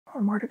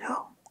One more to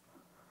go.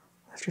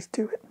 Let's just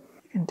do it.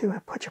 You can do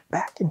it. Put your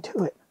back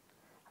into it.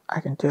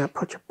 I can do it.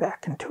 Put your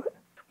back into it.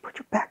 Put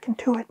your back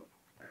into it.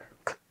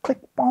 Click,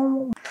 click,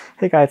 boom.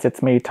 Hey guys,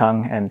 it's me,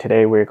 Tongue, and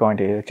today we're going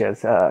to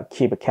just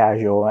keep it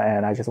casual,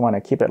 and I just want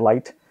to keep it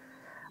light.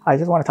 I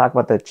just want to talk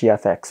about the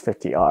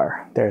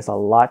GFX50R. There's a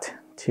lot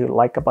to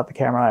like about the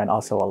camera and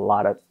also a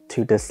lot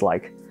to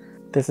dislike.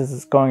 This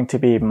is going to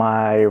be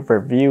my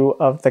review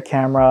of the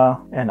camera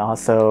and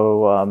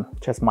also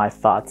just my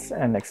thoughts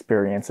and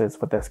experiences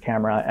with this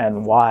camera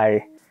and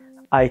why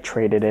I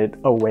traded it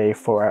away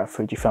for a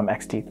Fujifilm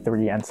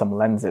XT3 and some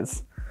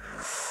lenses.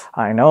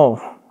 I know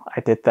I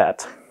did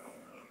that.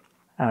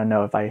 I don't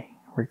know if I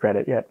regret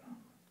it yet.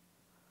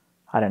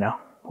 I don't know.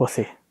 We'll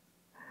see.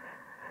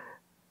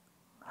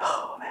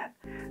 Oh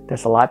man,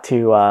 there's a lot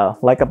to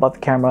like about the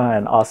camera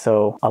and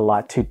also a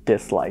lot to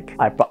dislike.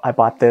 I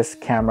bought this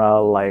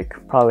camera like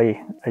probably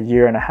a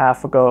year and a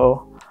half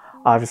ago.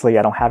 Obviously,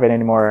 I don't have it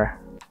anymore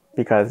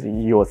because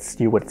you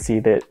would see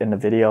that in the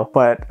video.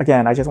 But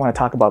again, I just want to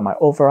talk about my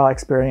overall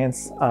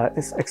experiences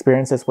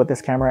with this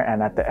camera,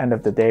 and at the end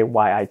of the day,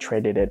 why I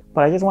traded it.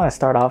 But I just want to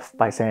start off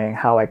by saying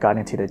how I got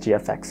into the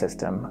GFX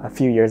system. A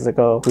few years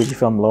ago,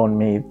 Fujifilm loaned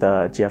me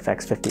the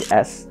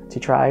GFX50S to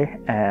try,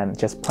 and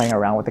just playing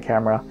around with the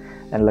camera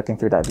and looking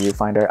through that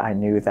viewfinder, I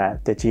knew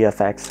that the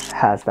GFX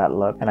has that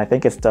look. And I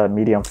think it's the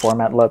medium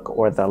format look,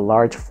 or the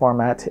large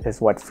format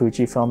is what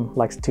Fujifilm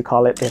likes to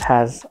call it. It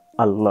has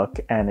a look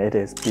and it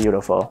is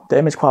beautiful. The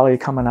image quality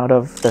coming out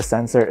of the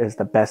sensor is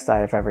the best I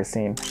have ever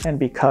seen. And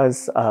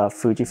because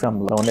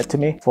Fujifilm loaned it to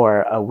me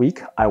for a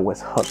week, I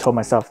was hooked. Told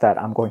myself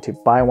that I'm going to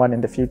buy one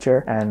in the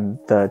future, and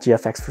the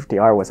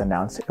GFX50R was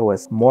announced. It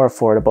was more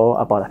affordable,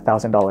 about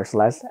 $1,000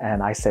 less,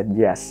 and I said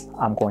yes,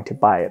 I'm going to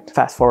buy it.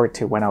 Fast forward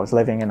to when I was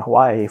living in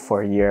Hawaii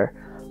for a year.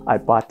 I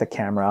bought the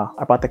camera.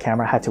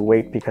 I had to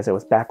wait because it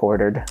was back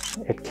ordered.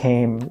 It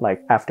came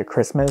like after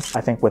Christmas. I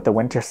think with the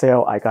winter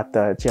sale, I got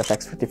the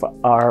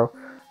GFX50R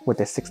with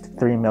the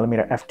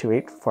 63mm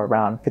f2.8 for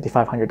around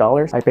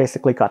 $5,500. I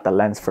basically got the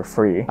lens for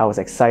free. I was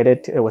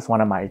excited. It was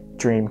one of my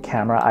dream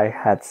camera I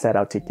had set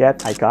out to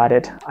get. I got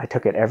it. I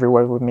took it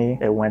everywhere with me.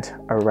 It went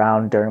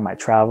around during my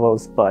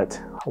travels, but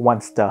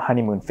once the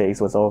honeymoon phase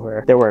was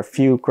over, there were a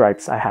few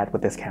gripes I had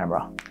with this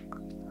camera.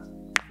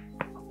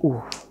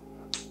 Ooh.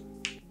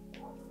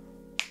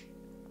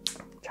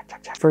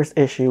 First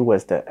issue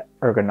was the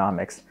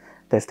ergonomics.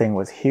 This thing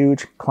was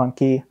huge,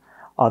 clunky.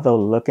 Although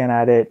looking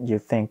at it, you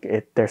think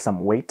there's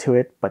some weight to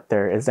it, but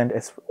there isn't.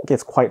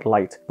 It's quite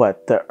light,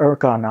 but the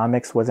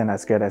ergonomics wasn't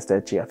as good as the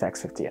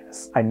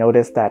GFX50S. I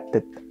noticed that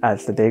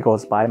as the day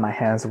goes by, my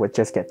hands would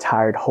just get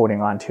tired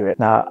holding on to it.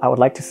 Now, I would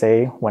like to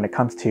say when it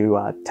comes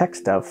to tech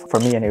stuff,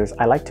 for me anyways,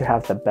 I like to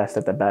have the best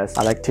of the best.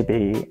 I like to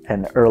be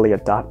an early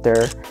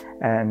adopter,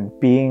 and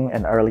being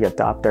an early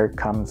adopter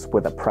comes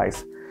with a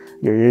price.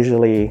 You're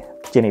usually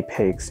guinea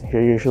pigs.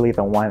 You're usually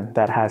the one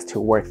that has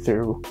to work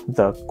through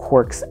the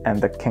quirks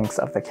and the kinks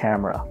of the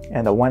camera.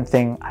 And the one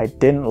thing I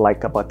didn't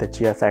like about the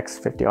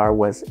GFX50R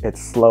was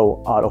its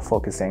slow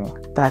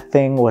autofocusing. That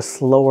thing was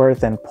slower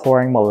than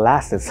pouring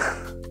molasses.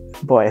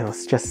 Boy, it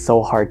was just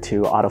so hard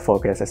to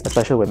autofocus,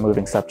 especially with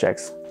moving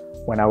subjects.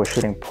 When I was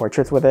shooting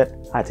portraits with it,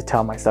 I had to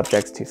tell my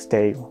subjects to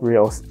stay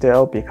real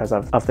still because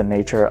of the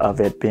nature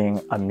of it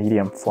being a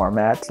medium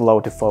format.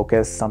 Slow to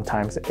focus,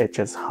 sometimes it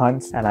just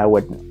hunts, and I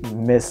would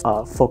miss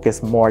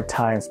focus more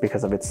times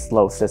because of its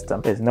slow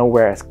system. It's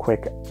nowhere as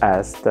quick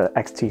as the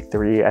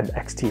XT3 and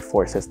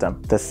XT4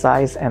 system. The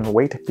size and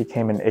weight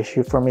became an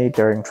issue for me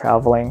during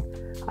traveling.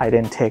 I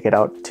didn't take it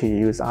out to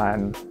use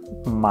on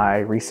my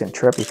recent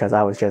trip because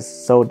I was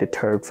just so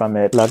deterred from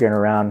it. Lugging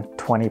around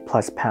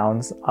 20+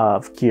 pounds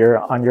of gear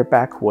on your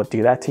back will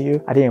do that to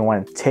you. I didn't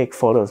want to take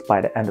photos by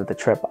the end of the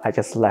trip. I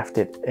just left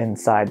it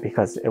inside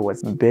because it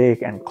was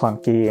big and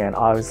clunky, and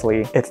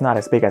obviously it's not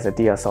as big as a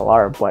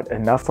DSLR, but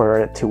enough for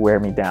it to wear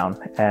me down.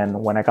 And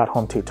when I got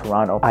home to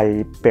Toronto,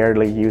 I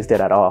barely used it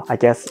at all. I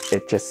guess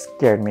it just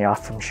scared me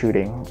off from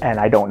shooting, and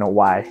I don't know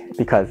why,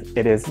 because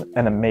it is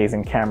an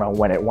amazing camera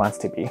when it wants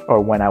to be,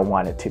 or when I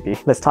want it to be.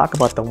 Let's talk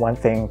about the one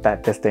thing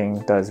that this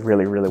thing does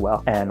really, really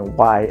well, and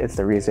why it's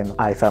the reason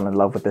I fell in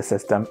love with the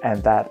system,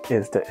 and that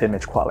is the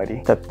image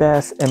quality. The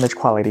best image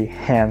quality,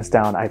 hands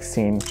down, I've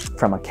seen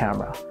from a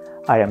camera.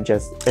 I am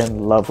just in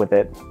love with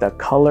it. The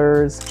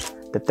colors,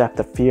 the depth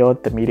of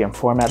field, the medium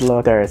format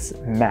look, there's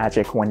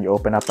magic when you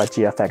open up a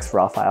GFX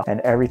RAW file. And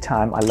every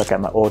time I look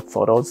at my old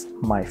photos,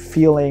 my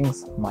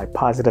feelings, my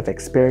positive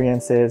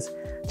experiences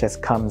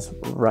just comes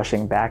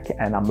rushing back,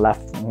 and I'm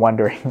left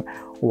wondering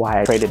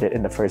why I traded it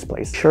in the first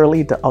place.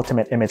 Surely the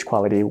ultimate image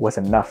quality was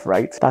enough,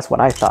 right? That's what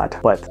I thought,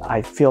 but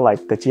I feel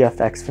like the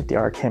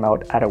GFX50R came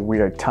out at a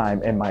weird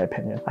time in my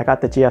opinion. I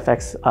got the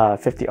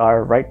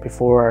GFX50R right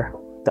before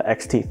the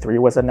XT3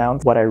 was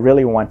announced. What I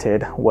really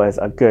wanted was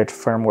a good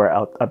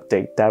firmware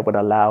update that would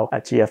allow a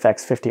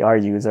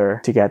GFX50R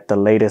user to get the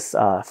latest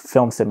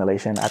film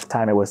simulation. At the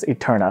time it was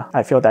Eterna.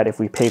 I feel that if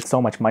we paid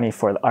so much money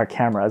for our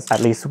cameras,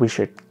 at least we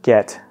should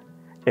get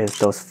is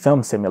those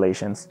film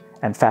simulations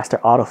and faster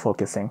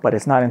autofocusing. But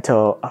it's not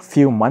until a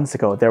few months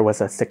ago there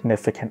was a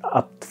significant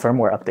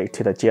firmware update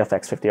to the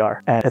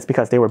GFX50R. And it's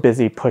because they were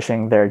busy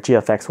pushing their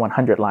GFX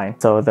 100 line.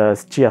 So the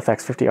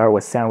GFX50R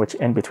was sandwiched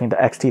in between the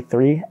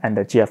XT3 and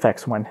the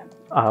GFX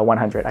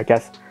 100. I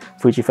guess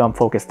Fujifilm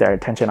focused their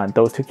attention on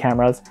those two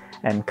cameras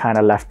and kind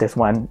of left this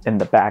one in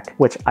the back,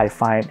 which I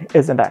find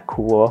isn't that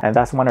cool. And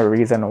that's one of the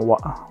reasons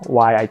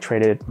why I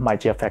traded my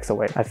GFX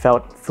away. I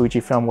felt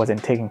Fujifilm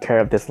wasn't taking care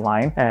of this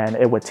line, and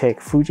it would take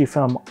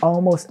Fujifilm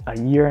almost a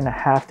year and a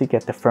half to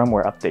get the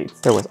firmware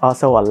updates. There was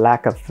also a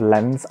lack of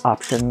lens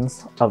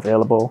options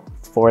available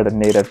for the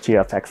native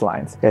GFX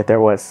lines. If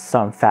there was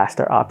some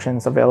faster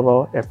options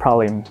available, it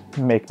probably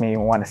make me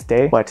want to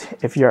stay. But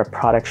if you're a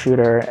product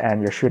shooter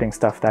and you're shooting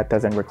stuff that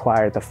doesn't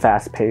require the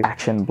fast-paced,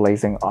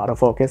 action-blazing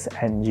autofocus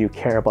and you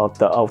care about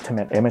the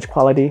ultimate image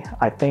quality,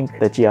 I think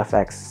the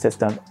GFX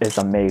system is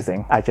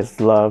amazing. I just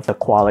love the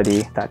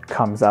quality that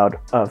comes out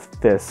of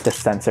this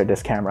sensor,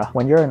 this camera.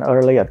 When you're an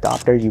early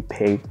adopter,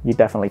 you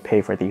definitely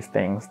pay for these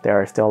things. There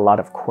are still a lot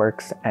of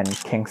quirks and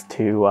kinks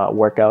to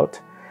work out.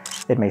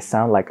 It may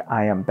sound like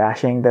I am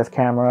bashing this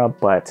camera,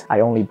 but I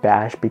only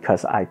bash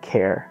because I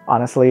care.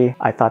 Honestly,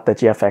 I thought the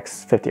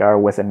GFX50R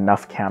was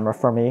enough camera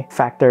for me.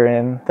 Factor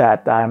in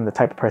that I'm the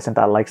type of person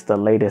that likes the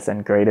latest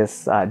and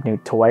greatest new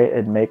toy.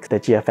 It makes the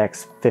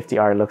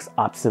GFX50R looks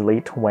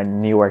obsolete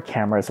when newer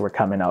cameras were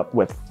coming out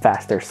with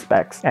faster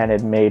specs, and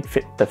it made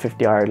the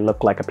 50R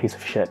look like a piece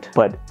of shit.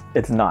 But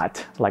it's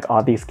not. Like,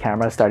 all these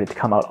cameras started to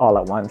come out all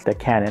at once. The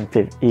Canon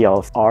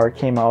EOS R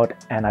came out,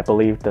 and I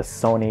believe the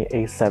Sony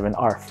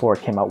A7R4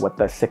 came out with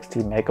the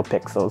 60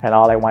 megapixels. And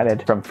all I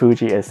wanted from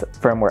Fuji is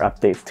firmware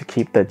updates to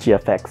keep the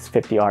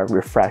GFX50R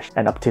refreshed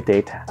and up to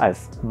date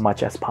as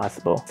much as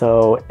possible.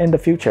 So in the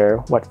future,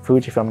 what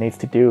Fujifilm needs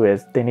to do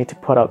is they need to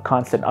put out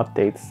constant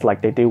updates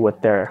like they do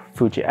with their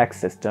Fuji X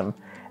system,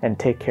 and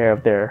take care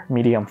of their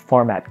medium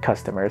format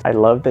customers. I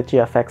love the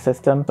GFX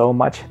system so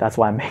much, that's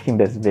why I'm making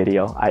this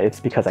video. It's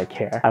because I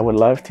care. I would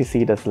love to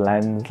see this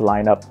lens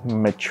lineup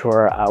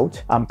mature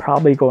out. I'm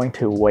probably going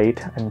to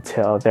wait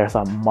until there's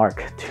a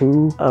Mark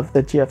II of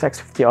the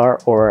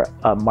GFX50R or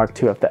a Mark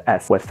II of the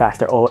S with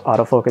faster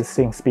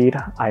autofocusing speed.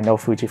 I know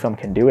Fujifilm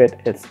can do it.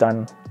 It's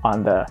done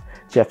on the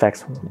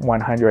GFX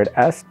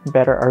 100S.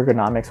 Better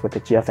ergonomics with the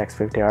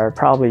GFX50R.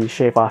 Probably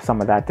shave off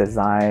some of that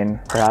design.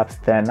 Perhaps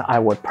then I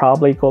would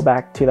probably go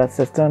back to that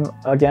system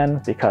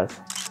again, because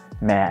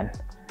man,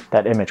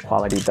 that image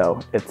quality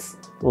though, it's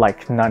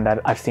like none that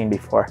I've seen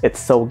before. It's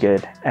so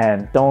good.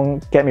 And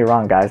don't get me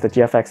wrong guys, the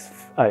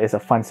GFX is a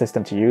fun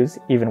system to use.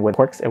 Even with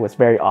quirks, it was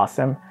very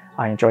awesome.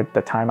 I enjoyed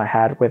the time I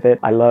had with it.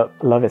 I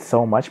love it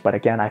so much, but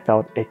again, I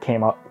felt it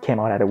came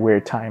out at a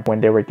weird time when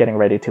they were getting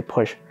ready to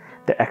push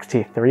the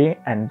XT3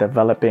 and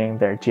developing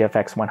their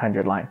GFX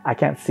 100 line. I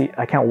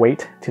can't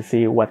wait to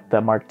see what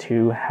the Mark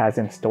II has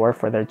in store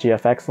for their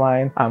GFX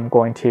line. I'm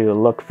going to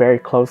look very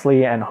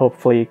closely and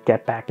hopefully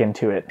get back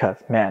into it, because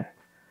man,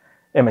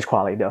 image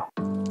quality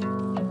though.